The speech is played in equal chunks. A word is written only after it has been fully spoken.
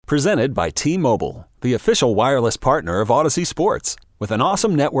Presented by T-Mobile, the official wireless partner of Odyssey Sports. With an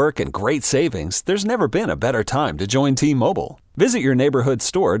awesome network and great savings, there's never been a better time to join T-Mobile. Visit your neighborhood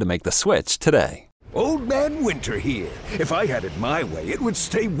store to make the switch today. Old Man Winter here. If I had it my way, it would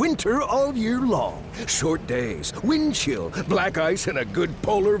stay winter all year long. Short days, wind chill, black ice, and a good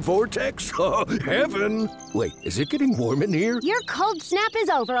polar vortex. Oh, heaven. Wait, is it getting warm in here? Your cold snap is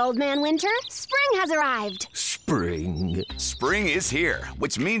over, Old Man Winter. Spring has arrived. Spring. Spring is here,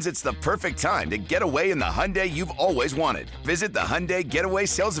 which means it's the perfect time to get away in the Hyundai you've always wanted. Visit the Hyundai Getaway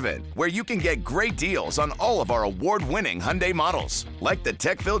Sales Event, where you can get great deals on all of our award-winning Hyundai models, like the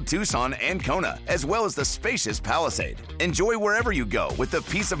tech-filled Tucson and Kona, as well as the spacious Palisade. Enjoy wherever you go with the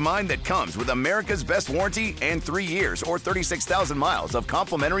peace of mind that comes with America's best warranty and 3 years or 36,000 miles of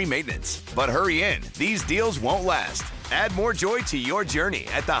complimentary maintenance. But hurry in, these deals won't last. Add more joy to your journey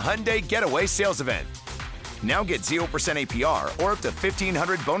at the Hyundai Getaway Sales Event. Now get 0% APR or up to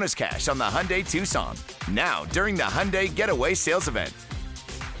 $1,500 bonus cash on the Hyundai Tucson. Now, during the Hyundai Getaway Sales Event.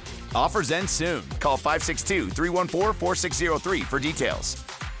 Offers end soon. Call 562-314-4603 for details.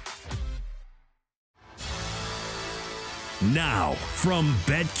 Now, from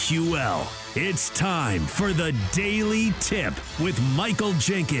BetQL, it's time for the Daily Tip with Michael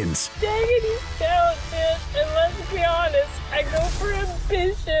Jenkins. Dang it, he's talented. And let's be honest, I go for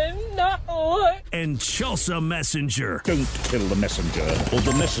ambition, not look. And Chelsea Messenger. Don't kill the messenger, or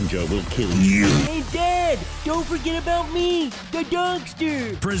the messenger will kill you. Hey, Dad, don't forget about me, the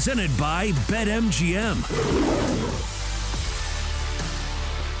dogster. Presented by BetMGM.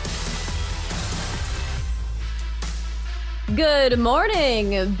 Good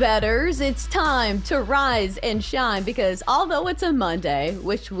morning, betters. It's time to rise and shine because although it's a Monday,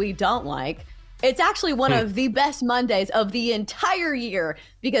 which we don't like, it's actually one of the best Mondays of the entire year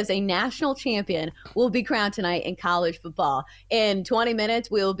because a national champion will be crowned tonight in college football. In 20 minutes,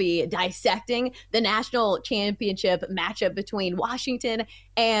 we'll be dissecting the national championship matchup between Washington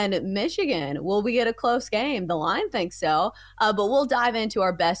and Michigan. Will we get a close game? The line thinks so, but we'll dive into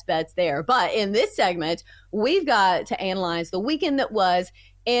our best bets there. But in this segment, we've got to analyze the weekend that was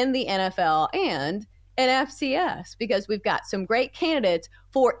in the NFL and in FCS because we've got some great candidates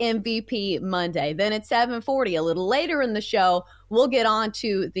for MVP Monday. Then at 7:40, a little later in the show, we'll get on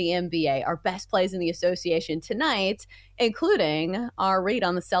to the NBA, our best plays in the association tonight, including our read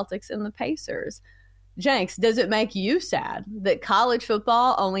on the Celtics and the Pacers. Jenks, does it make you sad that college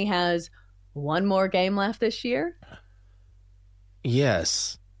football only has one more game left this year?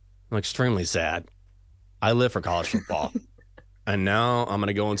 Yes, I'm extremely sad. I live for college football. And now I'm going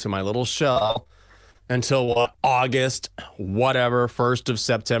to go into my little shell until August, whatever, 1st of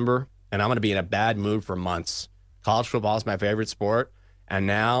September, and I'm going to be in a bad mood for months. College football is my favorite sport, and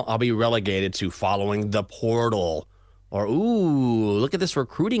now I'll be relegated to following the portal. Or, ooh, look at this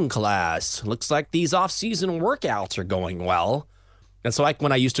recruiting class. Looks like these off-season workouts are going well. And so like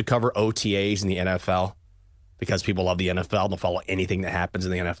when I used to cover OTAs in the NFL, because people love the NFL, they'll follow anything that happens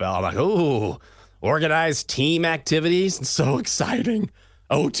in the NFL. I'm like, ooh, organized team activities. It's so exciting.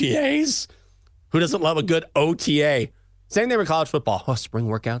 OTAs. Who doesn't love a good OTA? Same thing with college football. Oh, spring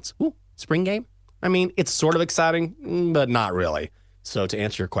workouts. Ooh, spring game. I mean, it's sort of exciting, but not really. So to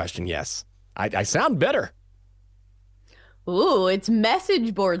answer your question, yes. I sound bitter. Ooh, it's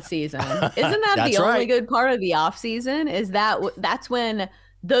message board season. Isn't that the only good part of the off season? Is that's when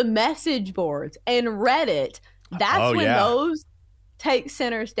the message boards and Reddit, those take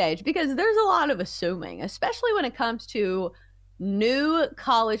center stage because there's a lot of assuming, especially when it comes to new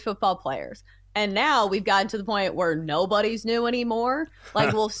college football players. And now we've gotten to the point where nobody's new anymore.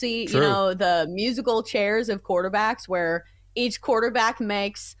 Like we'll see, the musical chairs of quarterbacks where each quarterback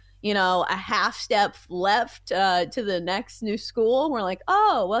makes, a half step left to the next new school. We're like,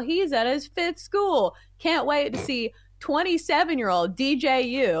 oh, well, he's at his 5th school. Can't wait to see 27-year-old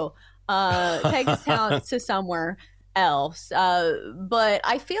DJU take his talents to somewhere else. But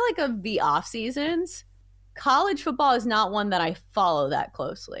I feel like of the off seasons, college football is not one that I follow that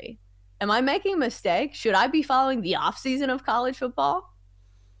closely. Am I making a mistake? Should I be following the offseason of college football?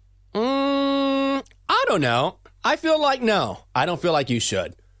 I don't know. I feel like no. I don't feel like you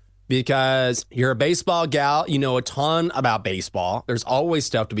should because you're a baseball gal. You know a ton about baseball. There's always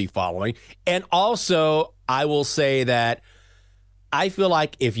stuff to be following. And also, I will say that I feel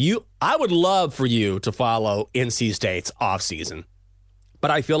like I would love for you to follow NC State's offseason. But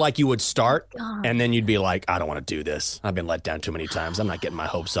I feel like you would start and then you'd be like, I don't want to do this. I've been let down too many times. I'm not getting my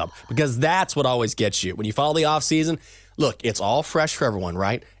hopes up because that's what always gets you. When you follow the offseason, look, it's all fresh for everyone,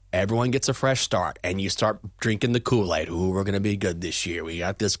 right? everyone gets a fresh start, and you start drinking the Kool-Aid. Ooh, we're going to be good this year. We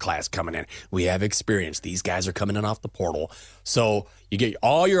got this class coming in. We have experience. These guys are coming in off the portal. So you get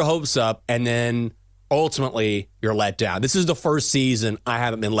all your hopes up, and then ultimately you're let down. This is the first season I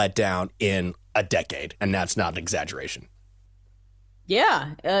haven't been let down in a decade, and that's not an exaggeration.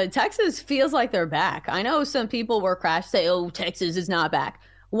 Yeah, Texas feels like they're back. I know some people were say, oh, Texas is not back.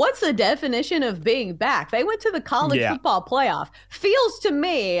 What's the definition of being back? They went to the college football playoff. Feels to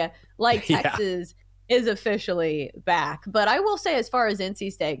me like Texas is officially back. But I will say, as far as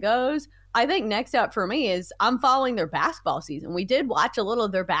NC State goes, I think next up for me is I'm following their basketball season. We did watch a little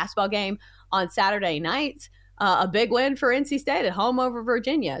of their basketball game on Saturday night. A big win for NC State at home over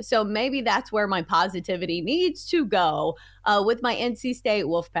Virginia. So maybe that's where my positivity needs to go with my NC State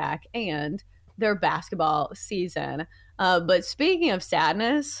Wolfpack and their basketball season. But speaking of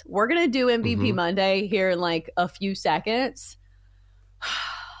sadness, we're going to do MVP Monday here in like a few seconds.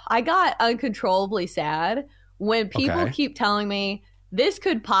 I got uncontrollably sad when people keep telling me this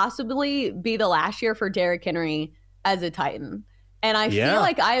could possibly be the last year for Derrick Henry as a Titan. And I feel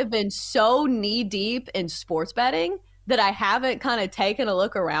like I have been so knee deep in sports betting that I haven't kind of taken a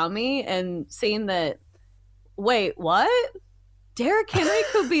look around me and seen that, wait, what? Derrick Henry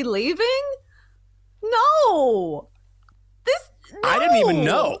could be leaving? No. I didn't even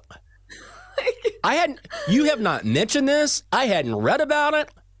know. You have not mentioned this. I hadn't read about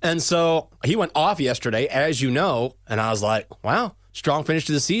it. And so he went off yesterday, as you know, and I was like, wow, strong finish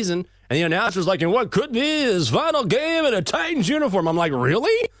to the season. And the announcer's like, in what could be his final game in a Titans uniform. I'm like,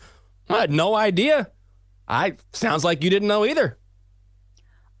 really? I had no idea. Sounds like you didn't know either.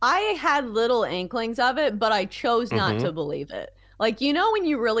 I had little inklings of it, but I chose not to believe it. Like, you know, when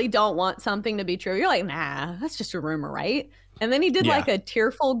you really don't want something to be true, you're like, nah, that's just a rumor, right? And then he did like a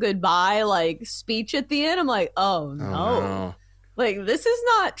tearful goodbye, like speech at the end. I'm like, oh no. Like, this is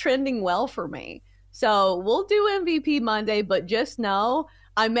not trending well for me. So we'll do MVP Monday, but just know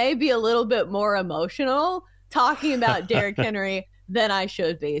I may be a little bit more emotional talking about Derrick Henry than I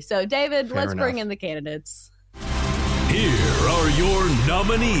should be. So David, let's bring in the candidates. Here are your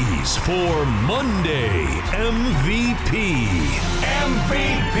nominees for Monday MVP.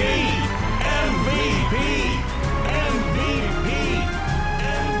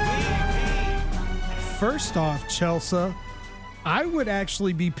 First off, Chelsea, I would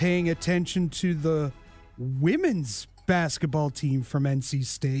actually be paying attention to the women's basketball team from NC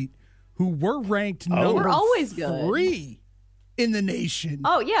State, who were ranked number always good. 3 in the nation.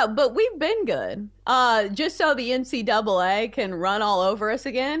 Oh, yeah, but we've been good. Just so the NCAA can run all over us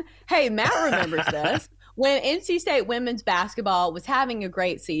again. Hey, Matt remembers this. When NC State women's basketball was having a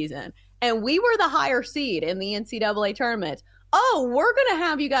great season, and we were the higher seed in the NCAA tournament, oh, we're going to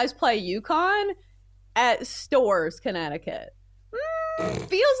have you guys play UConn at Storrs, Connecticut.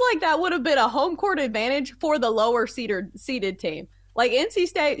 Feels like that would have been a home court advantage for the lower seeded team. Like, NC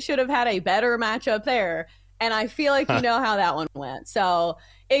State should have had a better matchup there. And I feel like you know how that one went. So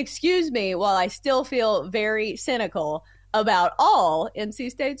excuse me while I still feel very cynical about all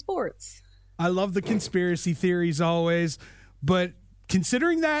NC State sports. I love the conspiracy theories always. But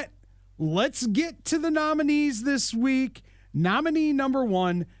considering that, let's get to the nominees this week. Nominee number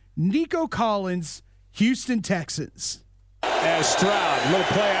 1, Nico Collins, Houston Texans. As Stroud, little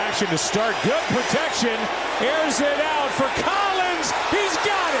play action to start. Good protection. Airs it out for Collins. He's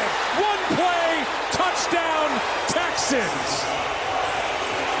got it. One play. Touchdown, Texans.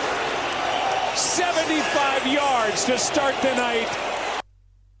 75 yards to start the night.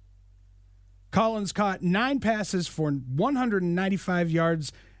 Collins caught 9 passes for 195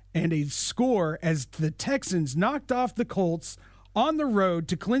 yards and a score as the Texans knocked off the Colts on the road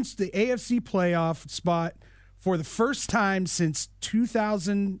to clinch the AFC playoff spot for the first time since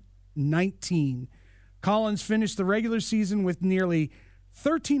 2019. Collins finished the regular season with nearly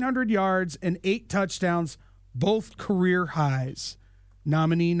 1,300 yards and 8 touchdowns, both career highs.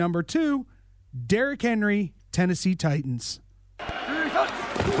 Nominee number 2, Derrick Henry, Tennessee Titans.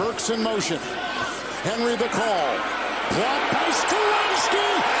 Burks in motion. Henry the call. Blocked by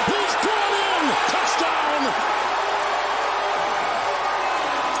Skoronski. He's got in. Touchdown.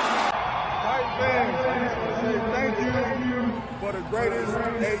 Thank you for the greatest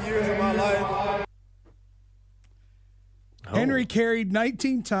 8 years of my life. Henry carried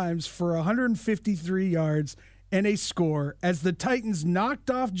 19 times for 153 yards and a score as the Titans knocked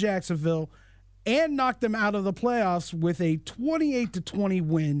off Jacksonville and knocked them out of the playoffs with a 28-20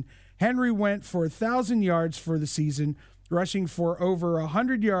 win. Henry went for 1,000 yards for the season, rushing for over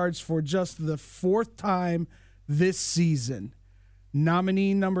 100 yards for just the 4th time this season.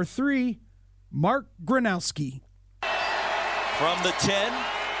 Nominee number 3, Mark Gronowski. From the 10,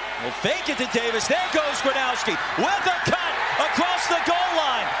 Will fake it to Davis. There goes Gronowski with a cut across the goal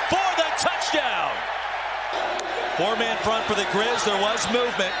line for the touchdown. 4-man front for the Grizz. There was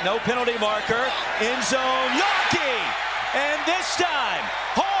movement. No penalty marker. End zone. Yawkey! And this time,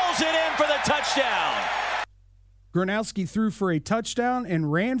 hauls it in for the touchdown. Gronowski threw for a touchdown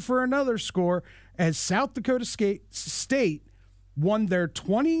and ran for another score as South Dakota State won their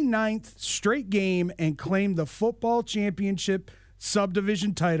 29th straight game and claimed the football championship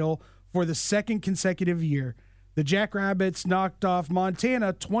subdivision title for the second consecutive year. The Jackrabbits knocked off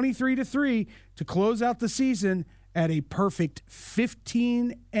Montana 23-3 to close out the season at a perfect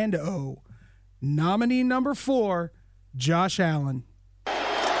 15-0. Nominee number 4, Josh Allen.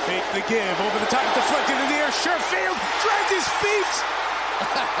 Fake the give, over the top, deflected in the air, Sherfield dragged his feet!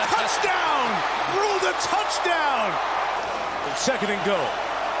 Touchdown! Ruled a touchdown! Second and go.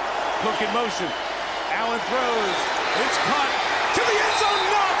 Look in motion. Allen throws. It's caught to the end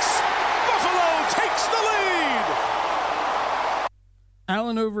zone. Knox! Buffalo takes the lead!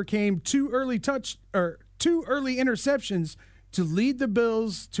 Allen overcame two early interceptions to lead the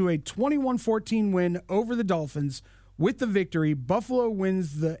Bills to a 21-14 win over the Dolphins. With the victory, Buffalo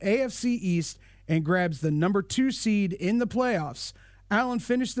wins the AFC East and grabs the number 2 seed in the playoffs. Allen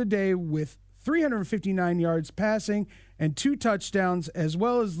finished the day with 359 yards passing and 2 touchdowns, as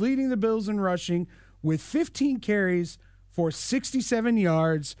well as leading the Bills in rushing with 15 carries for 67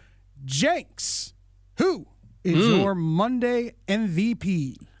 yards. Jenks, who is your Monday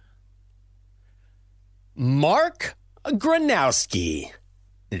MVP? Mark Gronowski.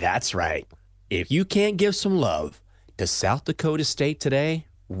 That's right. If you can't give some love to South Dakota State today,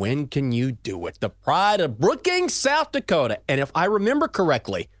 when can you do it? The pride of Brookings, South Dakota. And if I remember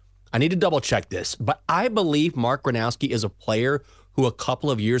correctly, I need to double check this, but I believe Mark Gronowski is a player who a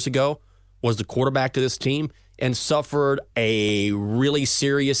couple of years ago was the quarterback to this team and suffered a really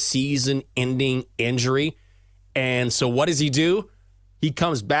serious season-ending injury. And so what does he do? He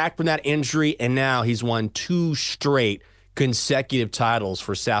comes back from that injury, and now he's won 2 straight consecutive titles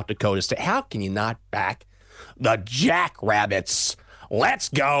for South Dakota State. How can you not back the Jackrabbits? Let's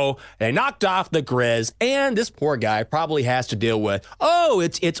go. They knocked off the Grizz, and this poor guy probably has to deal with,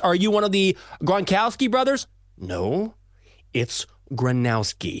 are you one of the Gronkowski brothers? No, it's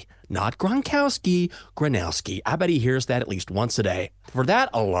Gronowski, not Gronkowski, Gronowski. I bet he hears that at least once a day. For that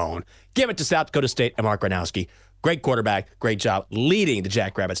alone, give it to South Dakota State and Mark Gronowski. Great quarterback, great job leading the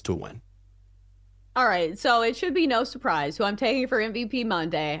Jackrabbits to a win. All right, so it should be no surprise who I'm taking for MVP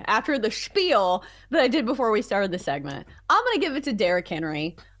Monday after the spiel that I did before we started the segment. I'm going to give it to Derrick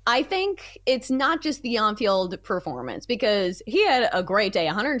Henry. I think it's not just the on-field performance, because he had a great day,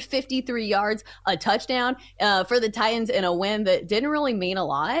 153 yards, a touchdown for the Titans in a win that didn't really mean a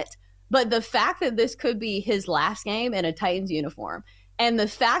lot. But the fact that this could be his last game in a Titans uniform, and the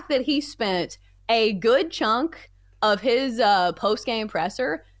fact that he spent a good chunk of his post-game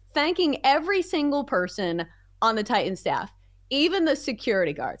presser thanking every single person on the Titan staff, even the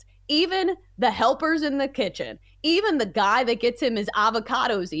security guards, even the helpers in the kitchen, even the guy that gets him his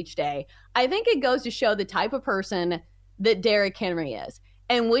avocados each day. I think it goes to show the type of person that Derrick Henry is.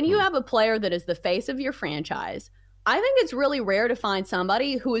 And when you have a player that is the face of your franchise, I think it's really rare to find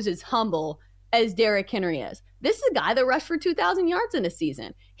somebody who is as humble as Derrick Henry is. This is a guy that rushed for 2,000 yards in a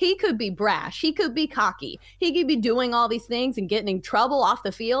season. He could be brash. He could be cocky. He could be doing all these things and getting in trouble off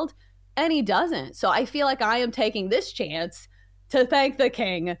the field, and he doesn't. So I feel like I am taking this chance to thank the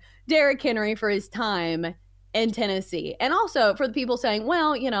king, Derrick Henry, for his time in Tennessee. And also for the people saying,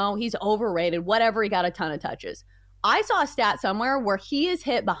 well, he's overrated, whatever, he got a ton of touches. I saw a stat somewhere where he is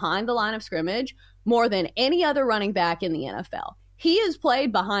hit behind the line of scrimmage more than any other running back in the NFL. He has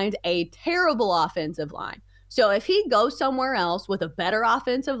played behind a terrible offensive line. So if he goes somewhere else with a better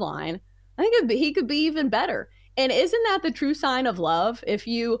offensive line, I think he could be even better. And isn't that the true sign of love? If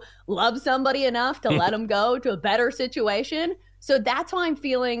you love somebody enough to let them go to a better situation. So that's why I'm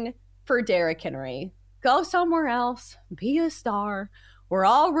feeling for Derrick Henry. Go somewhere else, be a star. We're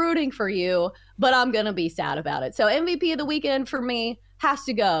all rooting for you, but I'm going to be sad about it. So MVP of the weekend for me has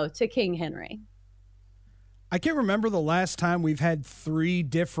to go to King Henry. I can't remember the last time we've had 3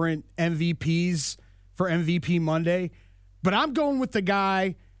 different MVPs for MVP Monday, but I'm going with the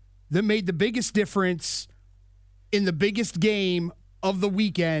guy that made the biggest difference in the biggest game of the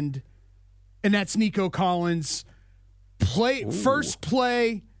weekend, and that's Nico Collins. First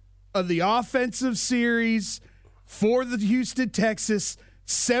play of the offensive series for the Houston Texans,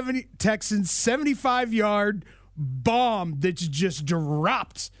 75-yard bomb that's just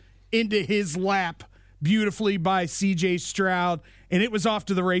dropped into his lap beautifully by C.J. Stroud, and it was off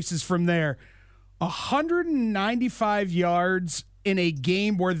to the races from there. 195 yards in a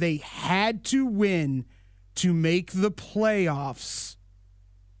game where they had to win to make the playoffs.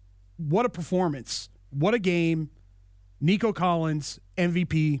 What a performance. What a game. Nico Collins,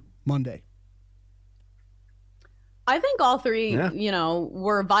 MVP Monday. I think all three,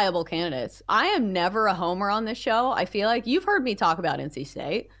 were viable candidates. I am never a homer on this show. I feel like you've heard me talk about NC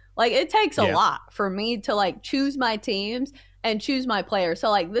State. Like, it takes a lot for me to, like, choose my teams and choose my players. So,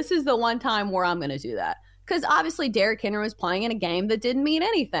 like, this is the one time where I'm going to do that. Because obviously Derrick Henry was playing in a game that didn't mean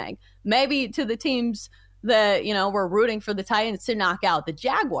anything. Maybe to the teams that, were rooting for the Titans to knock out the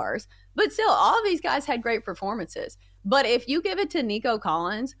Jaguars. But still, all of these guys had great performances. But if you give it to Nico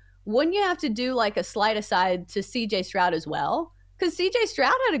Collins, wouldn't you have to do like a slight aside to CJ Stroud as well? Because CJ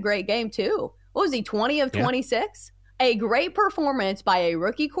Stroud had a great game too. What was he, 20 of 26? A great performance by a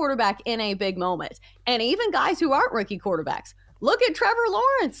rookie quarterback in a big moment. And even guys who aren't rookie quarterbacks. Look at Trevor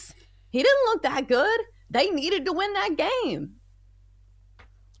Lawrence. He didn't look that good. They needed to win that game.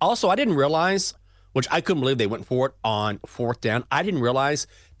 Also, I didn't realize, which I couldn't believe they went for it on 4th down. I didn't realize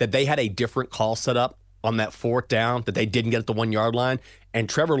that they had a different call set up on that 4th down, that they didn't get at the 1-yard line. And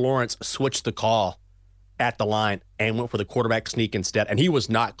Trevor Lawrence switched the call at the line and went for the quarterback sneak instead. And he was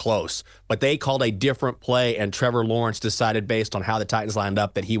not close. But they called a different play, and Trevor Lawrence decided based on how the Titans lined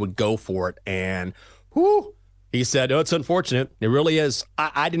up that he would go for it. And he said, it's unfortunate. It really is.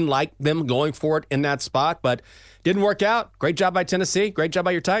 I didn't like them going for it in that spot, but didn't work out. Great job by Tennessee. Great job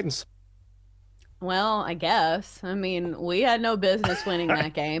by your Titans. Well, I guess. I mean, we had no business winning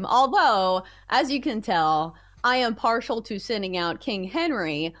that game. Although, as you can tell, I am partial to sending out King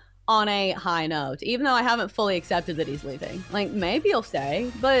Henry on a high note, even though I haven't fully accepted that he's leaving. Like, maybe he'll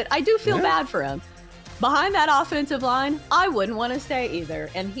stay, but I do feel bad for him. Behind that offensive line, I wouldn't want to stay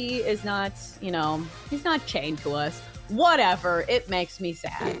either. And he is not, he's not chained to us. Whatever, it makes me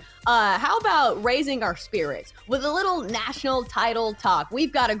sad. How about raising our spirits with a little national title talk?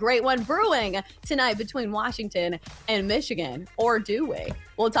 We've got a great one brewing tonight between Washington and Michigan. Or do we?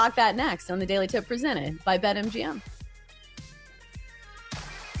 We'll talk that next on the Daily Tip presented by BetMGM.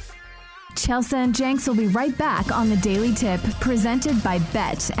 Chelsea and Jenks will be right back on the Daily Tip presented by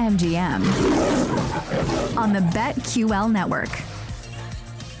BetMGM on the BetQL network.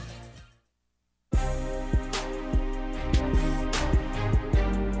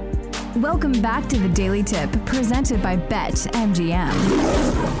 Welcome back to the Daily Tip presented by BetMGM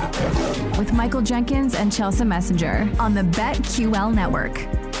with Michael Jenkins and Chelsea Messenger on the BetQL network.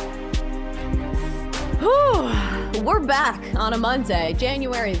 We're back on a Monday,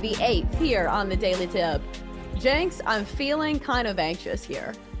 January the 8th, here on the Daily Tip. Jenks, I'm feeling kind of anxious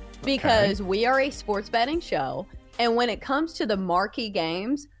here because we are a sports betting show, and when it comes to the marquee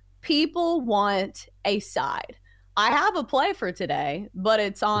games, people want a side. I have a play for today, but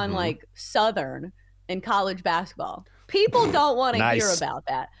it's on like Southern in college basketball. People don't want to hear about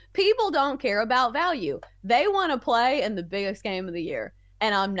that. People don't care about value. They want to play in the biggest game of the year.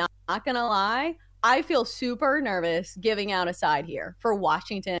 And I'm not going to lie, I feel super nervous giving out a side here for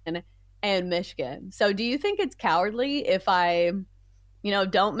Washington and Michigan. So do you think it's cowardly if I,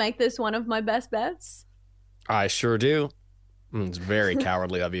 don't make this one of my best bets? I sure do. It's very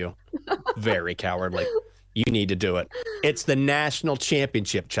cowardly of you. Very cowardly. You need to do it. It's the national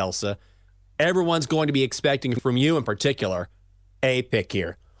championship, Chelsea. Everyone's going to be expecting from you in particular a pick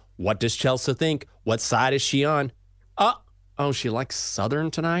here. What does Chelsea think? What side is she on? Oh, she likes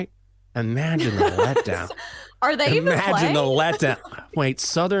Southern tonight? Imagine the letdown. Are they even playing? Imagine the letdown. Wait,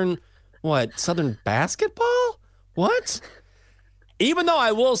 Southern, what? Southern basketball? What? Even though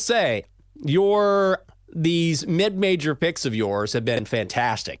I will say these mid-major picks of yours have been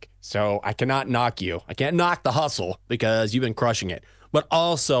fantastic. So I cannot knock you. I can't knock the hustle because you've been crushing it. But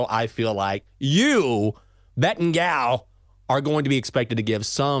also I feel like you, Bet and Gal, are going to be expected to give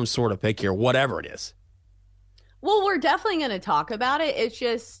some sort of pick here, whatever it is. Well, we're definitely going to talk about it. It's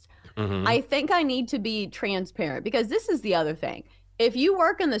just, I think I need to be transparent because this is the other thing. If you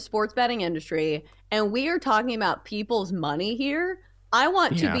work in the sports betting industry and we are talking about people's money here, I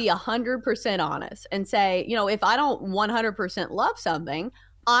want to be 100% honest and say, if I don't 100% love something,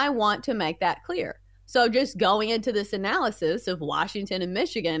 I want to make that clear. So just going into this analysis of Washington and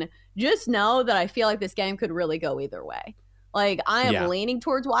Michigan, just know that I feel like this game could really go either way. Like, I am leaning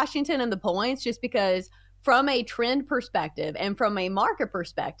towards Washington and the points just because from a trend perspective and from a market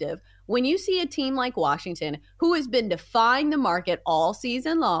perspective, when you see a team like Washington, who has been defying the market all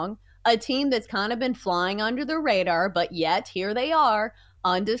season long, a team that's kind of been flying under the radar, but yet here they are,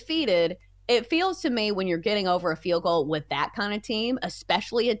 undefeated. It feels to me when you're getting over a field goal with that kind of team,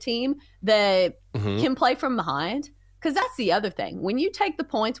 especially a team that can play from behind, because that's the other thing. When you take the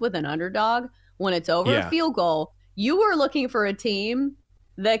points with an underdog, when it's over a field goal, you were looking for a team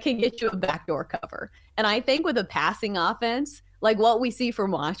that can get you a backdoor cover. And I think with a passing offense, like what we see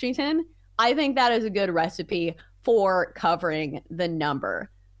from Washington, I think that is a good recipe for covering the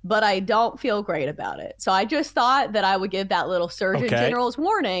number. But I don't feel great about it. So I just thought that I would give that little Surgeon General's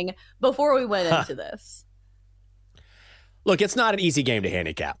warning before we went into this. Look, it's not an easy game to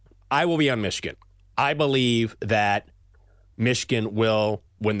handicap. I will be on Michigan. I believe that Michigan will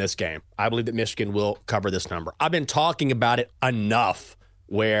win this game. I believe that Michigan will cover this number. I've been talking about it enough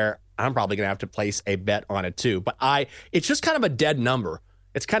where I'm probably going to have to place a bet on it too. But it's just kind of a dead number.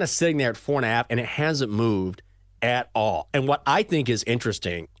 It's kind of sitting there at 4.5, and it hasn't moved at all. And what I think is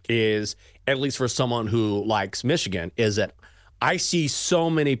interesting is, at least for someone who likes Michigan, is that I see so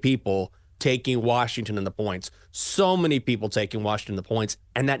many people taking Washington in the points, so many people taking Washington in the points,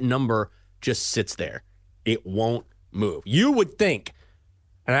 and that number just sits there. It won't move. You would think,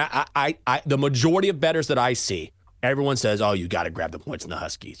 and I the majority of bettors that I see, everyone says, oh, you got to grab the points in the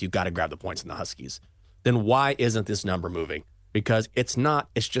Huskies. You got to grab the points in the Huskies. Then why isn't this number moving? Because it's not.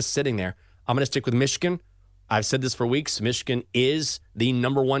 It's just sitting there. I'm going to stick with Michigan. I've said this for weeks. Michigan is the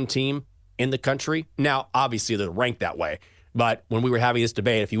number one team in the country. Now, obviously, they're ranked that way. But when we were having this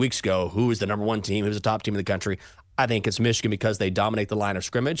debate a few weeks ago, who is the number one team, who's the top team in the country, I think it's Michigan because they dominate the line of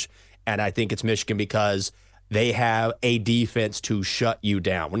scrimmage. And I think it's Michigan because they have a defense to shut you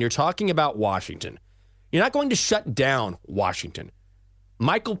down. When you're talking about Washington, you're not going to shut down Washington.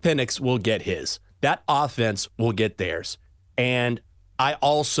 Michael Penix will get his. That offense will get theirs. And I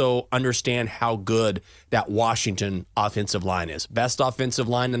also understand how good that Washington offensive line is. Best offensive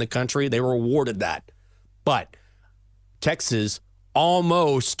line in the country. They were awarded that. But Texas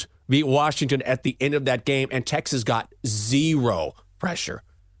almost beat Washington at the end of that game, and Texas got zero pressure.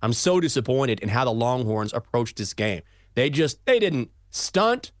 I'm so disappointed in how the Longhorns approached this game. They didn't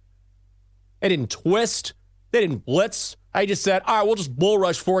stunt. They didn't twist. They didn't blitz. I just said, all right, we'll just bull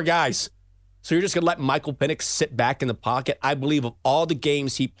rush 4 guys. So you're just going to let Michael Penix sit back in the pocket? I believe of all the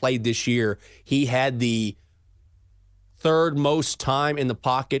games he played this year, he had the third most time in the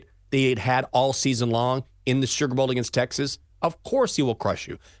pocket that he had all season long in the Sugar Bowl against Texas. Of course he will crush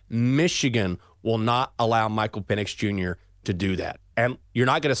you. Michigan will not allow Michael Penix Jr. to do that. And you're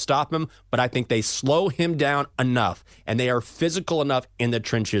not going to stop him, but I think they slow him down enough, and they are physical enough in the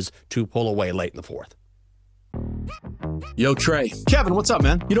trenches to pull away late in the fourth. Yo, Trey. Kevin, what's up,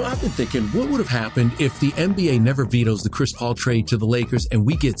 man? You know, I've been thinking, what would have happened if the NBA never vetoes the Chris Paul trade to the Lakers and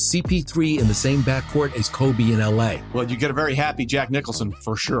we get CP3 in the same backcourt as Kobe in LA? Well, you get a very happy Jack Nicholson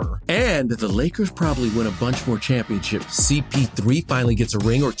for sure. And the Lakers probably win a bunch more championships. CP3 finally gets a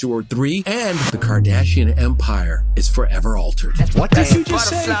ring or 2 or 3, and the Kardashian empire is forever altered. What did you just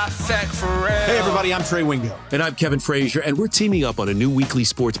say? Hey, everybody, I'm Trey Wingo. And I'm Kevin Frazier, and we're teaming up on a new weekly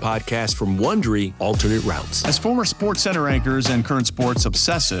sports podcast from Wondery, Alternate Routes. As former Sports Center anchors and current sports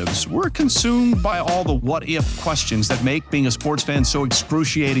obsessives, we're consumed by all the what-if questions that make being a sports fan so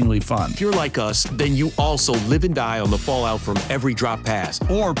excruciatingly fun. If you're like us, then you also live and die on the fallout from every drop pass.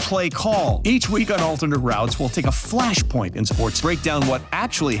 Or play call. Each week on Alternate Routes, we'll take a flashpoint in sports, break down what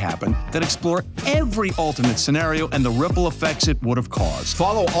actually happened, then explore every alternate scenario and the ripple effects it would have caused.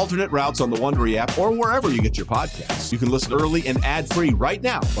 Follow Alternate Routes on the Wondery app or wherever you get your podcasts. You can listen early and ad-free right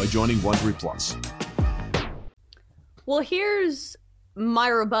now by joining Wondery Plus. Well, here's my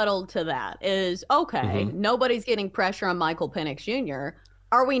rebuttal to that is, okay, nobody's getting pressure on Michael Penix Jr.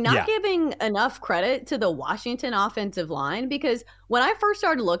 Are we not giving enough credit to the Washington offensive line? Because when I first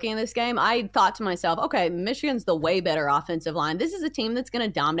started looking at this game, I thought to myself, okay, Michigan's the way better offensive line. This is a team that's going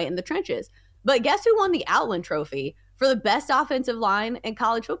to dominate in the trenches. But guess who won the Outland Trophy for the best offensive line in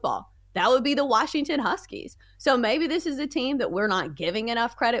college football? That would be the Washington Huskies. So maybe this is a team that we're not giving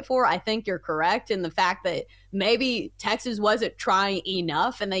enough credit for. I think you're correct in the fact that maybe Texas wasn't trying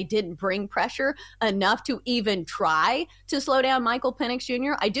enough and they didn't bring pressure enough to even try to slow down Michael Penix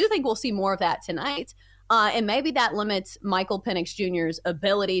Jr. I do think we'll see more of that tonight. And maybe that limits Michael Penix Jr.'s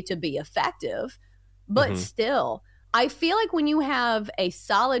ability to be effective. But still, I feel like when you have a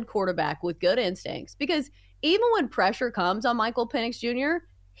solid quarterback with good instincts, because even when pressure comes on Michael Penix Jr.,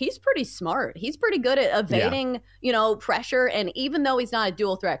 he's pretty smart. He's pretty good at evading, pressure. And even though he's not a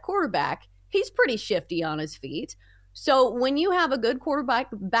dual threat quarterback, he's pretty shifty on his feet. So when you have a good quarterback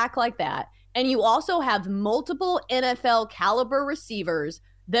back like that, and you also have multiple NFL caliber receivers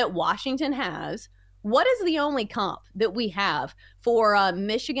that Washington has, what is the only comp that we have for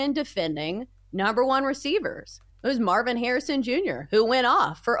Michigan defending number one receivers? It was Marvin Harrison Jr., who went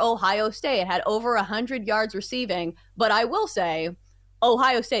off for Ohio State, had over 100 yards receiving. But I will say,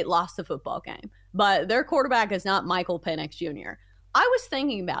 Ohio State lost the football game, but their quarterback is not Michael Penix Jr. I was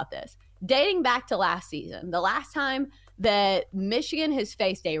thinking about this. dating back to last season, the last time that Michigan has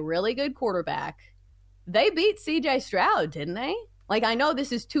faced a really good quarterback, they beat CJ Stroud, didn't they? Like, I know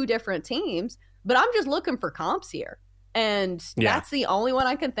this is two different teams, but I'm just looking for comps here. And that's the only one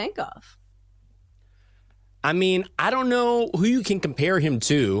I can think of. I mean, I don't know who you can compare him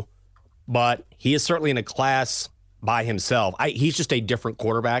to, but he is certainly in a class by himself. He's just a different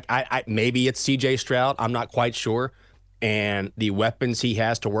quarterback. Maybe it's CJ Stroud. I'm not quite sure. And the weapons he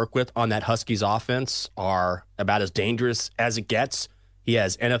has to work with on that Huskies offense are about as dangerous as it gets. He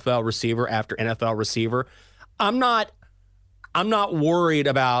has NFL receiver after NFL receiver. I'm not worried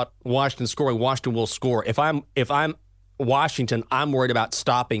about Washington scoring. Washington will score. If I'm Washington, I'm worried about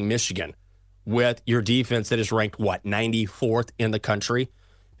stopping Michigan with your defense that is ranked, 94th in the country?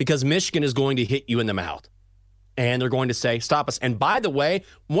 Because Michigan is going to hit you in the mouth. And they're going to say, stop us. And by the way,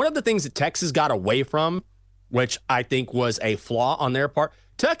 one of the things that Texas got away from, which I think was a flaw on their part,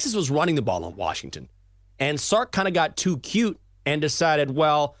 Texas was running the ball on Washington. And Sark kind of got too cute and decided,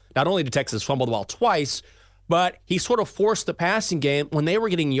 well, not only did Texas fumble the ball twice, but he sort of forced the passing game when they were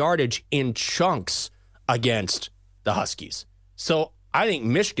getting yardage in chunks against the Huskies. So I think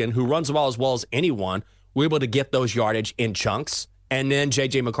Michigan, who runs the ball as well as anyone, were able to get those yardage in chunks. And then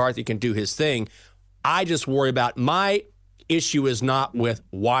J.J. McCarthy can do his thing. I just worry about my issue is not with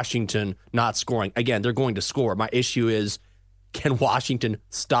Washington not scoring. Again, they're going to score. My issue is, can Washington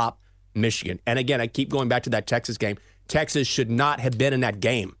stop Michigan? And again, I keep going back to that Texas game. Texas should not have been in that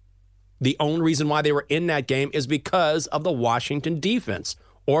game. The only reason why they were in that game is because of the Washington defense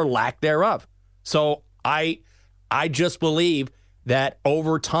or lack thereof. So I just believe that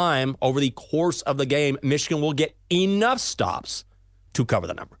over time, over the course of the game, Michigan will get enough stops to cover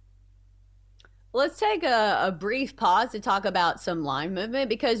the number. Let's take a brief pause to talk about some line movement,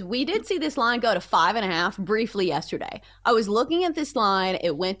 because we did see this line go to 5.5 briefly yesterday. I was looking at this line.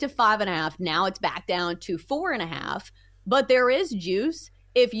 It went to 5.5. Now it's back down to 4.5. But there is juice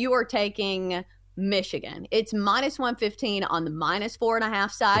if you are taking Michigan. It's -115 on the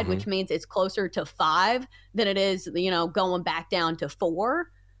 -4.5 side, which means it's closer to 5 than it is, going back down to 4.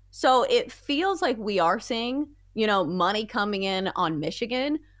 So it feels like we are seeing, money coming in on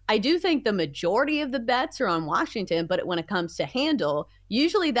Michigan. I do think the majority of the bets are on Washington, but when it comes to handle,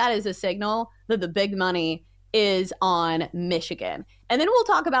 usually that is a signal that the big money is on Michigan. And then we'll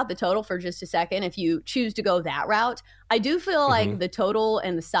talk about the total for just a second if you choose to go that route. I do feel like the total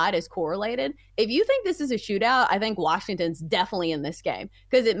and the side is correlated. If you think this is a shootout, I think Washington's definitely in this game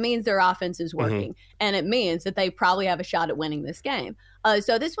because it means their offense is working. And it means that they probably have a shot at winning this game.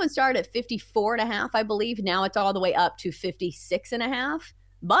 So this one started at 54.5, I believe. Now it's all the way up to 56.5.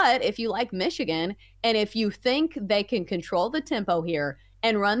 But if you like Michigan and if you think they can control the tempo here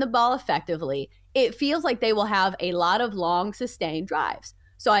and run the ball effectively, it feels like they will have a lot of long, sustained drives.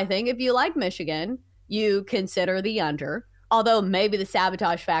 So I think if you like Michigan, you consider the under, although maybe the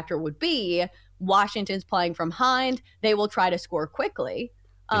sabotage factor would be Washington's playing from behind. They will try to score quickly.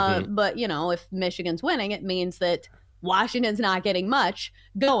 But, if Michigan's winning, it means that Washington's not getting much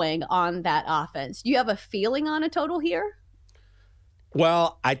going on that offense. Do you have a feeling on a total here?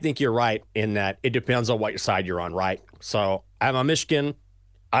 Well, I think you're right in that it depends on what side you're on, right? So I'm on Michigan.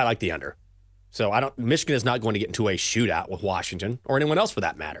 I like the under. So Michigan is not going to get into a shootout with Washington or anyone else for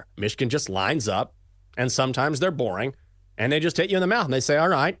that matter. Michigan just lines up, and sometimes they're boring, and they just hit you in the mouth. And they say, all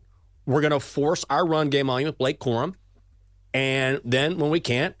right, we're going to force our run game on you with Blake Corum, and then when we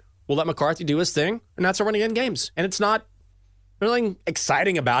can't, we'll let McCarthy do his thing, and that's how we're going to end games. And it's not nothing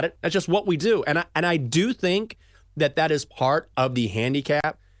exciting about it. That's just what we do. And I do think that is part of the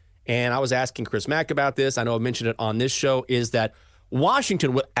handicap. And I was asking Chris Mack about this. I know I mentioned it on this show, is that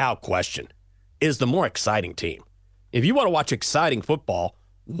Washington, without question, is the more exciting team. If you want to watch exciting football,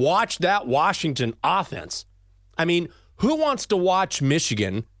 watch that Washington offense. I mean, who wants to watch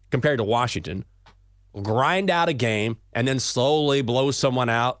Michigan compared to Washington grind out a game and then slowly blow someone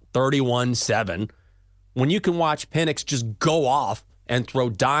out 31-7 when you can watch Penix just go off and throw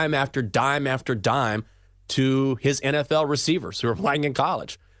dime after dime after dime to his NFL receivers who are playing in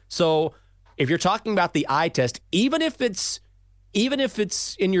college? So if you're talking about the eye test, even if it's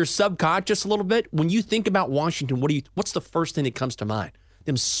in your subconscious a little bit, when you think about Washington, what's the first thing that comes to mind?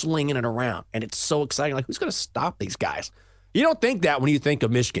 Them slinging it around, and it's so exciting. Like, who's going to stop these guys? You don't think that when you think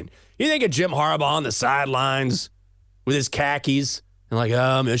of Michigan. You think of Jim Harbaugh on the sidelines with his khakis, and like,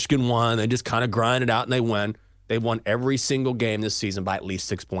 oh, Michigan won. They just kind of grind it out, and they win. They won every single game this season by at least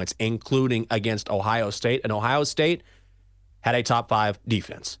 6 points, including against Ohio State. And Ohio State had a top 5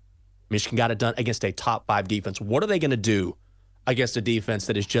 defense. Michigan got it done against a top 5 defense. What are they going to do against a defense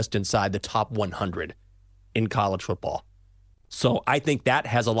that is just inside the top 100 in college football? So I think that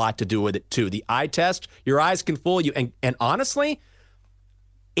has a lot to do with it, too. The eye test, your eyes can fool you. And honestly,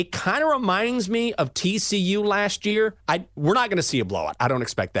 it kind of reminds me of TCU last year. We're not going to see a blowout. I don't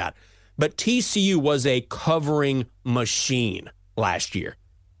expect that. But TCU was a covering machine last year.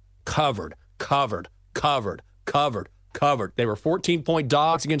 Covered. They were 14-point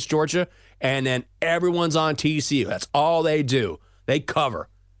dogs against Georgia, and then everyone's on TCU. That's all they do. They cover.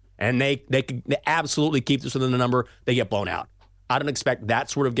 And they absolutely keep this within the number. They get blown out. I don't expect that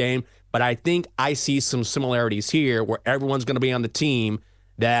sort of game, but I think I see some similarities here where everyone's going to be on the team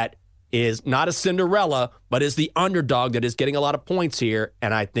that is not a Cinderella, but is the underdog that is getting a lot of points here,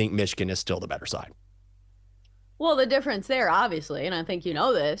 and I think Michigan is still the better side. Well, the difference there, obviously, and I think you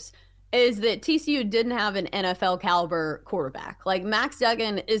know this, is that TCU didn't have an NFL caliber quarterback. Like, Max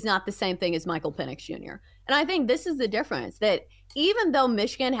Duggan is not the same thing as Michael Penix Jr. And I think this is the difference, that even though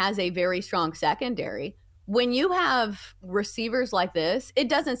Michigan has a very strong secondary, when you have receivers like this, it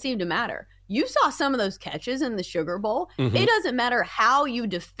doesn't seem to matter. You saw some of those catches in the Sugar Bowl. Mm-hmm. It doesn't matter how you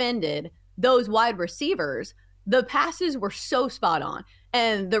defended those wide receivers. The passes were so spot on,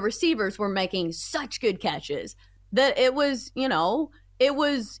 and the receivers were making such good catches that it was, it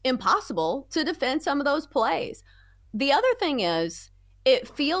was impossible to defend some of those plays. The other thing is, it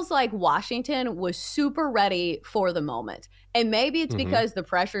feels like Washington was super ready for the moment. And maybe it's because the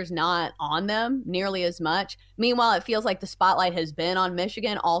pressure's not on them nearly as much. Meanwhile, it feels like the spotlight has been on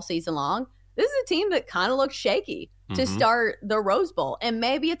Michigan all season long. This is a team that kind of looks shaky to start the Rose Bowl. And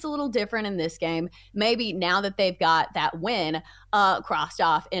maybe it's a little different in this game. Maybe now that they've got that win crossed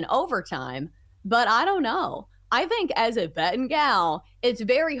off in overtime. But I don't know. I think as a betting gal, it's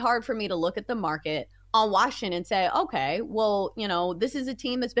very hard for me to look at the market on Washington and say, okay, well, this is a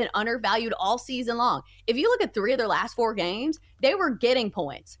team that's been undervalued all season long. If you look at 3 of their last 4 games, they were getting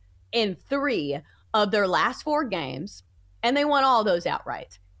points in 3 of their last 4 games, and they won all those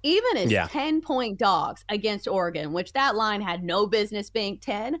outright. Even as 10-point dogs against Oregon, which that line had no business being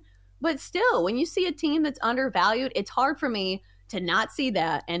 10. But still, when you see a team that's undervalued, it's hard for me to not see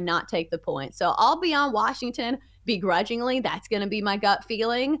that and not take the point. So I'll be on Washington begrudgingly. That's going to be my gut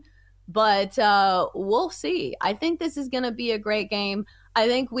feeling. But we'll see. I think this is going to be a great game. I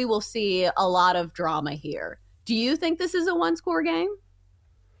think we will see a lot of drama here. Do you think this is a one-score game?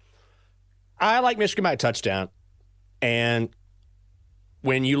 I like Michigan by a touchdown. And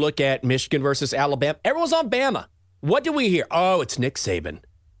when you look at Michigan versus Alabama, everyone's on Bama. What do we hear? Oh, it's Nick Saban.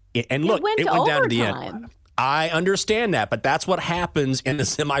 And look, it went down to the end. I understand that, but that's what happens in the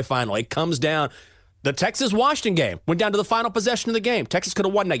semifinal. It comes down. The Texas-Washington game went down to the final possession of the game. Texas could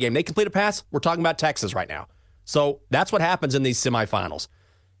have won that game. They completed a pass. We're talking about Texas right now. So that's what happens in these semifinals.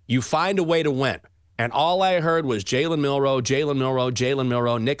 You find a way to win. And all I heard was Jalen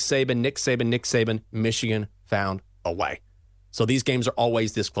Milroe, Nick Saban. Michigan found a way. So these games are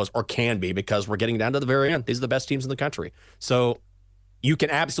always this close, or can be, because we're getting down to the very end. These are the best teams in the country. So you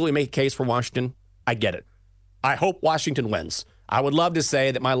can absolutely make a case for Washington. I get it. I hope Washington wins. I would love to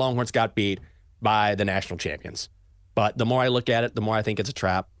say that my Longhorns got beat by the national champions. But the more I look at it, the more I think it's a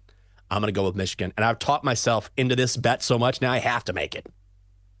trap. I'm going to go with Michigan. And I've taught myself into this bet so much, now I have to make it.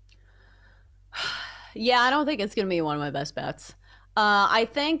 Yeah, I don't think it's going to be one of my best bets. I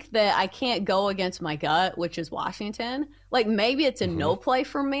think that I can't go against my gut, which is Washington. Like, maybe it's a no play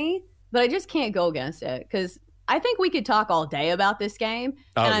for me, but I just can't go against it because I think we could talk all day about this game.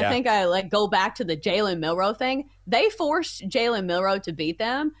 And I think I go back to the Jalen Milroe thing. They forced Jalen Milroe to beat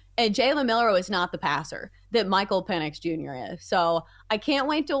them, and Jalen Milroe is not the passer that Michael Penix Jr. is. So I can't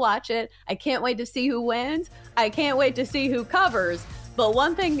wait to watch it. I can't wait to see who wins. I can't wait to see who covers. But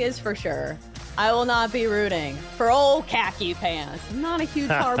one thing is for sure, I will not be rooting for old khaki pants. I'm not a huge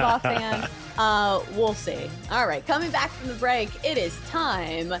Harbaugh fan. We'll see. All right, coming back from the break, it is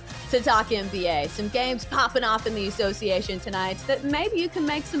time to talk NBA. Some games popping off in the association tonight that maybe you can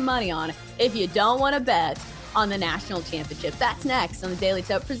make some money on if you don't want to bet on the national championship. That's next on the Daily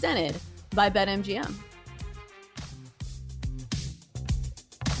Tip presented by BetMGM.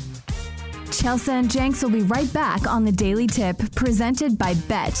 Chelsea and Jenks will be right back on the Daily Tip presented by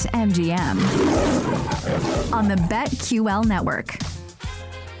BetMGM on the BetQL network.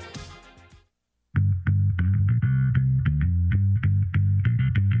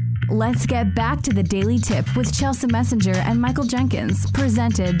 Let's get back to the Daily Tip with Chelsea Messenger and Michael Jenkins,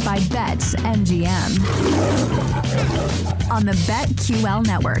 presented by BetMGM on the BetQL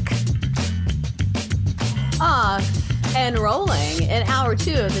network. And rolling in hour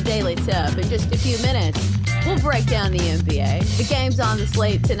 2 of the Daily Tip. In just a few minutes, we'll break down the NBA. The games on the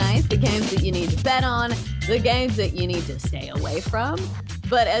slate tonight, the games that you need to bet on, the games that you need to stay away from.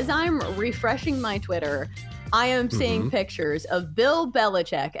 But as I'm refreshing my Twitter, I am seeing pictures of Bill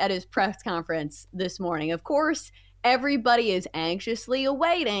Belichick at his press conference this morning. Of course, everybody is anxiously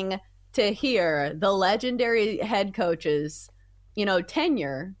awaiting to hear the legendary head coach's,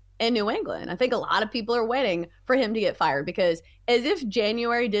 tenure in New England. I think a lot of people are waiting for him to get fired because as if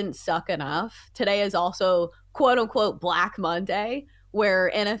January didn't suck enough, today is also quote unquote Black Monday,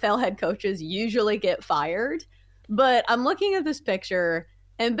 where NFL head coaches usually get fired. But I'm looking at this picture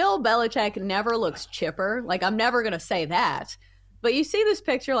and Bill Belichick never looks chipper. Like, I'm never going to say that. But you see this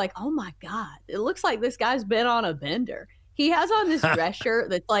picture like, oh my God, it looks like this guy's been on a bender. He has on this dress shirt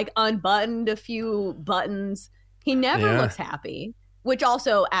that's like unbuttoned a few buttons. He never looks happy, which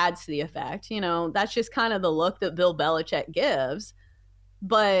also adds to the effect. That's just kind of the look that Bill Belichick gives.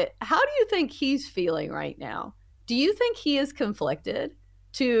 But how do you think he's feeling right now? Do you think he is conflicted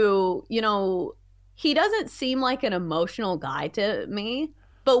to, he doesn't seem like an emotional guy to me,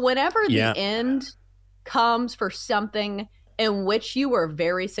 but whenever the end comes for something in which you were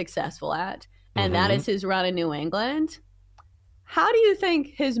very successful at, and that is his run in New England, how do you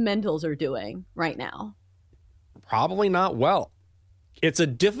think his mentals are doing right now? Probably not well. It's a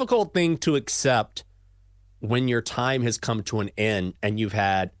difficult thing to accept when your time has come to an end and you've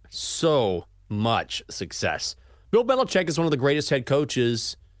had so much success. Bill Belichick is one of the greatest head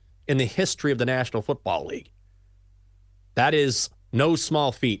coaches in the history of the National Football League. That is no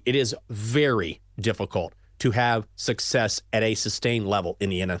small feat. It is very difficult to have success at a sustained level in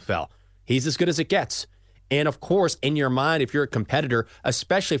the NFL. He's as good as it gets. And of course, in your mind, if you're a competitor,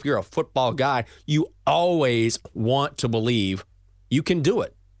 especially if you're a football guy, you always want to believe you can do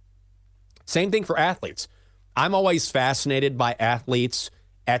it. Same thing for athletes. I'm always fascinated by athletes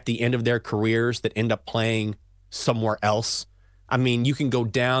at the end of their careers that end up playing somewhere else. I mean, you can go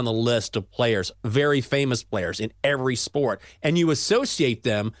down the list of players, very famous players in every sport, and you associate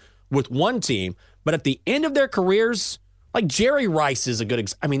them with one team, but at the end of their careers, like Jerry Rice is a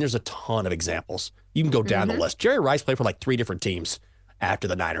good there's a ton of examples. You can go down the list. Jerry Rice played for like 3 different teams after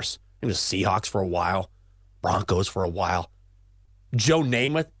the Niners. He was Seahawks for a while, Broncos for a while. Joe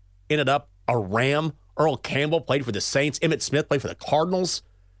Namath ended up a Ram. Earl Campbell played for the Saints. Emmitt Smith played for the Cardinals.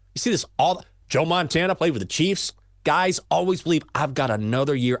 You see this all. Joe Montana played for the Chiefs. Guys always believe, I've got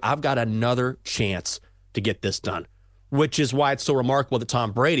another year. I've got another chance to get this done, which is why it's so remarkable that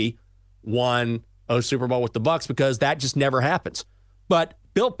Tom Brady won a Super Bowl with the Bucs, because that just never happens. But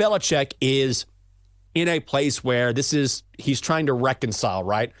Bill Belichick is in a place where he's trying to reconcile,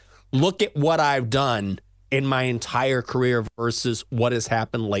 right? Look at what I've done in my entire career versus what has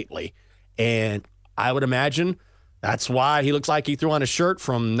happened lately. And I would imagine that's why he looks like he threw on a shirt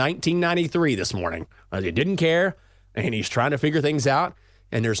from 1993 this morning. He didn't care, and he's trying to figure things out,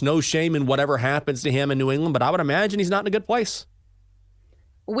 and there's no shame in whatever happens to him in New England, but I would imagine he's not in a good place.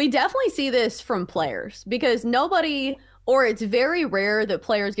 We definitely see this from players because it's very rare that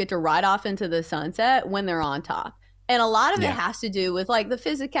players get to ride off into the sunset when they're on top. And a lot of it has to do with like the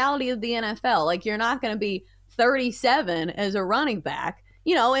physicality of the NFL. Like, you're not going to be 37 as a running back,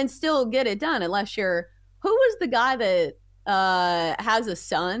 and still get it done unless who was the guy that has a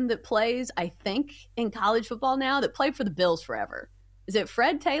son that plays, I think, in college football now, that played for the Bills forever? Is it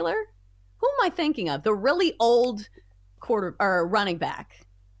Fred Taylor? Who am I thinking of? The really old running back.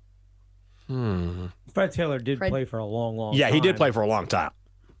 Fred Taylor did play for a long time. Yeah, he did play for a long time.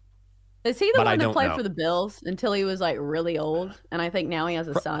 Is he the one that played for the Bills until he was like really old? And I think now he has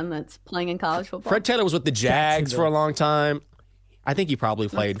a son that's playing in college football. Fred Taylor was with the Jags for a long time. I think he probably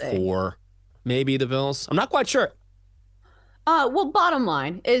played for maybe the Bills. I'm not quite sure. Well, bottom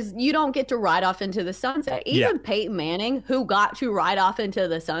line is you don't get to ride off into the sunset. Even Peyton Manning, who got to ride off into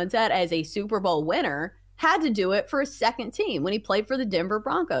the sunset as a Super Bowl winner, had to do it for a second team when he played for the Denver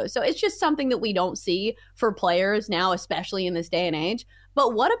Broncos. So it's just something that we don't see for players now, especially in this day and age.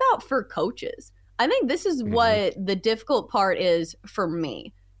 But what about for coaches? I think this is what the difficult part is for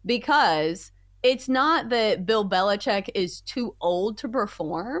me, because it's not that Bill Belichick is too old to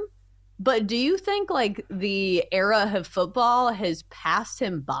perform, but do you think like the era of football has passed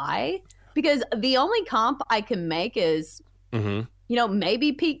him by? Because the only comp I can make is,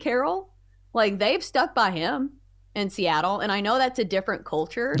 maybe Pete Carroll. Like, they've stuck by him in Seattle, and I know that's a different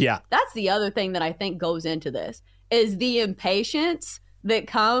culture. Yeah. That's the other thing that I think goes into this, is the impatience that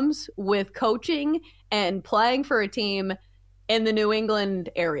comes with coaching and playing for a team in the New England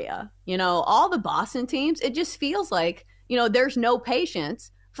area. All the Boston teams, it just feels like, there's no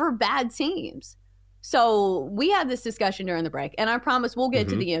patience for bad teams. So we had this discussion during the break, and I promise we'll get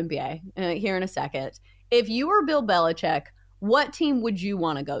to the NBA here in a second. If you were Bill Belichick, what team would you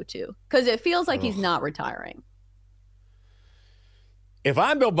want to go to? Because it feels like he's not retiring. If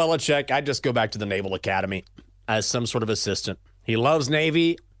I'm Bill Belichick, I'd just go back to the Naval Academy as some sort of assistant. He loves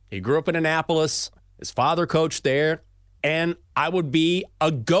Navy. He grew up in Annapolis. His father coached there. And I would be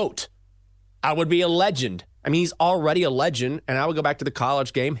a GOAT. I would be a legend. I mean, he's already a legend. And I would go back to the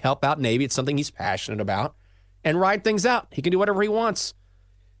college game, help out Navy. It's something he's passionate about. And ride things out. He can do whatever he wants.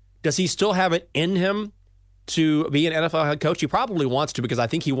 Does he still have it in him to be an NFL head coach? He probably wants to, because I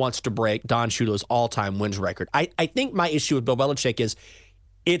think he wants to break Don Shula's all-time wins record. I think my issue with Bill Belichick is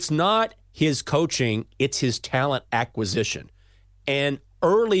it's not his coaching, it's his talent acquisition. And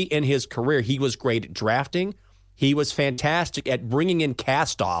early in his career, he was great at drafting. He was fantastic at bringing in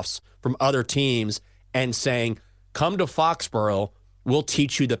cast-offs from other teams and saying, come to Foxborough, we'll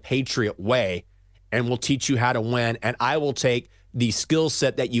teach you the Patriot way, and we'll teach you how to win, and I will take the skill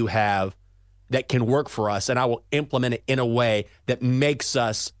set that you have that can work for us, and I will implement it in a way that makes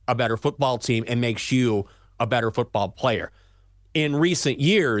us a better football team and makes you a better football player. In recent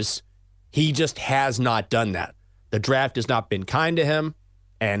years, he just has not done that. The draft has not been kind to him,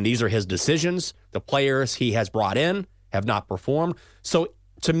 and these are his decisions. The players he has brought in have not performed. So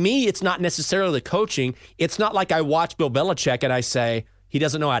to me, it's not necessarily the coaching. It's not like I watch Bill Belichick and I say, he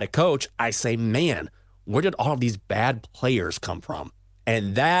doesn't know how to coach. I say, man, where did all of these bad players come from?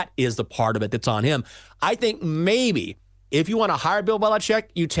 And that is the part of it that's on him. I think maybe if you want to hire Bill Belichick,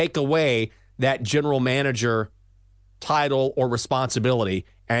 you take away that general manager title or responsibility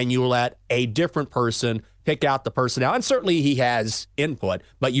and you let a different person pick out the personnel. And certainly he has input,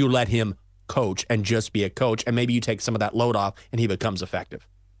 but you let him coach and just be a coach. And maybe you take some of that load off and he becomes effective.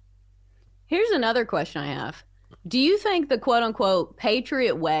 Here's another question I have. Do you think the quote-unquote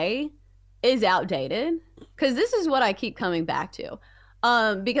Patriot way is outdated? Because this is what I keep coming back to.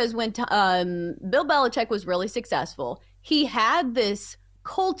 Because when Bill Belichick was really successful, he had this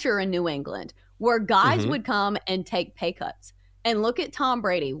culture in New England where guys would come and take pay cuts. And look at Tom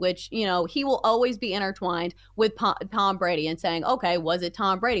Brady, which, you know, he will always be intertwined with Tom Brady and saying, okay, was it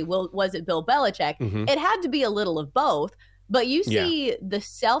Tom Brady? Was it Bill Belichick? It had to be a little of both. But you see the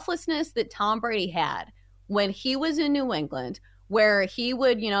selflessness that Tom Brady had when he was in New England, where he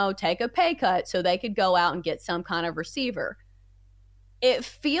would, you know, take a pay cut so they could go out and get some kind of receiver. It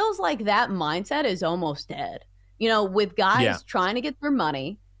feels like that mindset is almost dead, you know, with guys trying to get their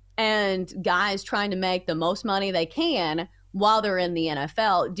money and guys trying to make the most money they can while they're in the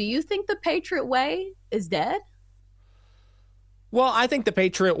NFL. Do you think the Patriot way is dead? Well, I think the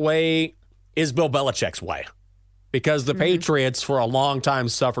Patriot way is Bill Belichick's way, because the Patriots for a long time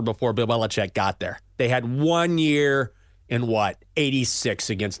suffered before Bill Belichick got there. They had 1 year in 86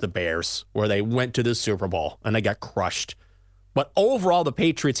 against the Bears where they went to the Super Bowl and they got crushed. But overall, the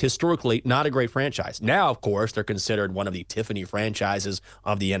Patriots, historically, not a great franchise. Now, of course, they're considered one of the Tiffany franchises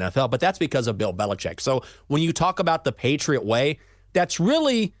of the NFL, but that's because of Bill Belichick. So when you talk about the Patriot way, that's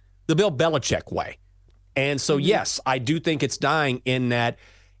really the Bill Belichick way. And so, yes, I do think it's dying in that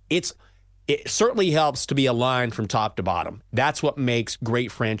it certainly helps to be aligned from top to bottom. That's what makes great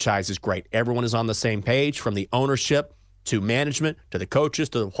franchises great. Everyone is on the same page, from the ownership to management to the coaches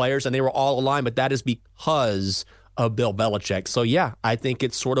to the players, and they were all aligned, but that is because of Bill Belichick. So, yeah, I think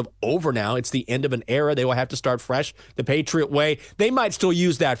it's sort of over now. It's the end of an era. They will have to start fresh. The Patriot way, they might still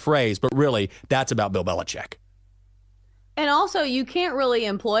use that phrase, but really, that's about Bill Belichick. And also, you can't really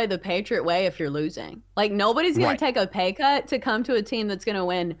employ the Patriot way if you're losing. Like, nobody's going to take a pay cut to come to a team that's going to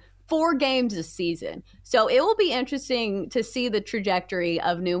win 4 games this season. So it will be interesting to see the trajectory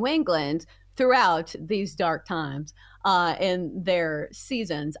of New England throughout these dark times in their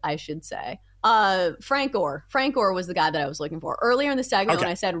seasons, I should say. Frank Gore. Frank Gore was the guy that I was looking for. Earlier in the segment, when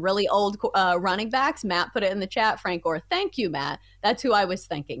I said really old running backs, Matt put it in the chat. Frank Gore. Thank you, Matt. That's who I was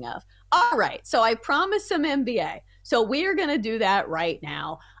thinking of. All right. So I promised some NBA. So we are going to do that right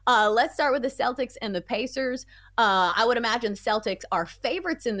now. Let's start with the Celtics and the Pacers. I would imagine the Celtics are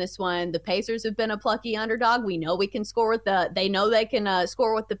favorites in this one. The Pacers have been a plucky underdog. We know we can score with they know they can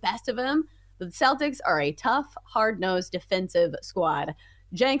score with the best of them. But the Celtics are a tough, hard-nosed defensive squad.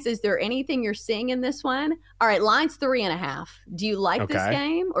 Jenks, is there anything you're seeing in this one? All right, line's 3.5. Do you like this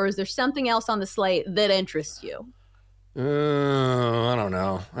game, or is there something else on the slate that interests you? I don't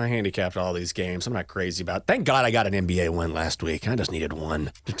know. I handicapped all these games. I'm not crazy about it. Thank God I got an NBA win last week. I just needed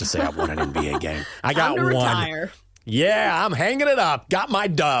one just to say I won an NBA game. I got one. Retire. Yeah, I'm hanging it up. Got my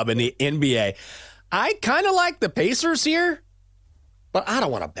dub in the NBA. I kind of like the Pacers here, but I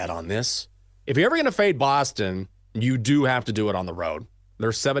don't want to bet on this. If you're ever going to fade Boston, you do have to do it on the road. They're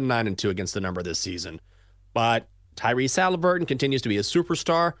 7-9-2 against the number this season. But Tyrese Haliburton continues to be a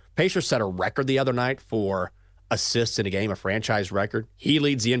superstar. Pacers set a record the other night for assists in a game, a franchise record. He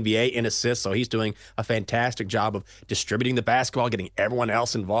leads the NBA in assists, so he's doing a fantastic job of distributing the basketball, getting everyone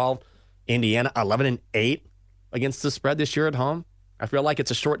else involved. Indiana, 11-8 against the spread this year at home. I feel like it's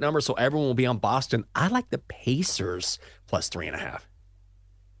a short number, so everyone will be on Boston. I like the Pacers plus 3.5.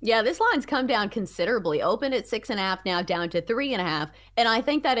 Yeah, this line's come down considerably. Opened at 6.5, now down to 3.5. And I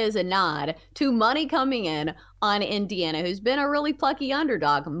think that is a nod to money coming in on Indiana, who's been a really plucky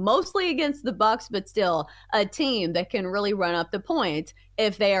underdog, mostly against the Bucks, but still a team that can really run up the points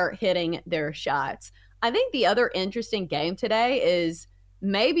if they are hitting their shots. I think the other interesting game today is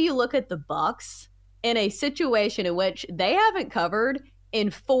maybe you look at the Bucks in a situation in which they haven't covered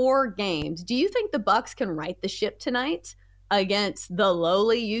in 4 games. Do you think the Bucks can right the ship tonight against the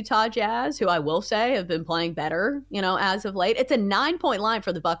lowly Utah Jazz, who I will say have been playing better, as of late? It's a 9-point line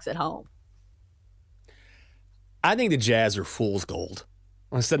for the Bucks at home. I think the Jazz are fool's gold.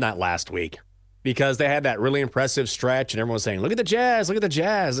 I said that last week because they had that really impressive stretch and everyone was saying, look at the Jazz, look at the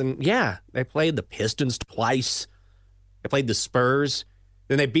Jazz. And yeah, they played the Pistons twice. They played the Spurs.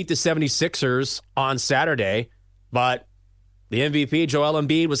 Then they beat the 76ers on Saturday, but the MVP, Joel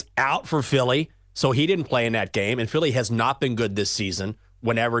Embiid, was out for Philly. So he didn't play in that game, and Philly has not been good this season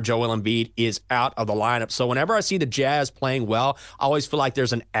whenever Joel Embiid is out of the lineup. So whenever I see the Jazz playing well, I always feel like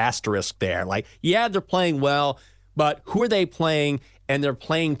there's an asterisk there. Like, yeah, they're playing well, but who are they playing? And they're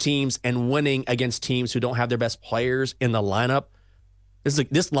playing teams and winning against teams who don't have their best players in the lineup.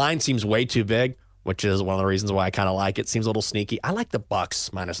 This line seems way too big, which is one of the reasons why I kind of like it. Seems a little sneaky. I like the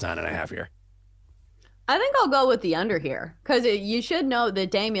Bucks minus 9.5 here. I think I'll go with the under here because you should know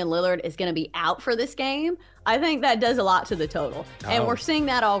that Damian Lillard is going to be out for this game. I think that does a lot to the total. And we're seeing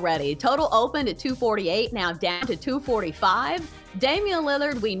that already. Total opened at 248, now down to 245. Damian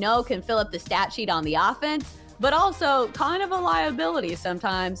Lillard, we know, can fill up the stat sheet on the offense, but also kind of a liability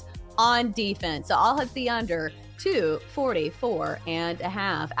sometimes on defense. So I'll hit the under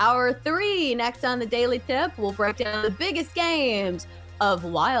 244.5. Hour 3 next on the Daily Tip. We'll break down the biggest games of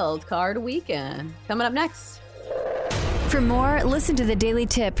Wild Card Weekend. Coming up next. For more, listen to the Daily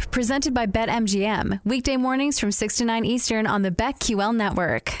Tip presented by BetMGM. Weekday mornings from 6 to 9 Eastern on the BetQL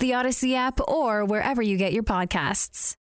network, the Odyssey app, or wherever you get your podcasts.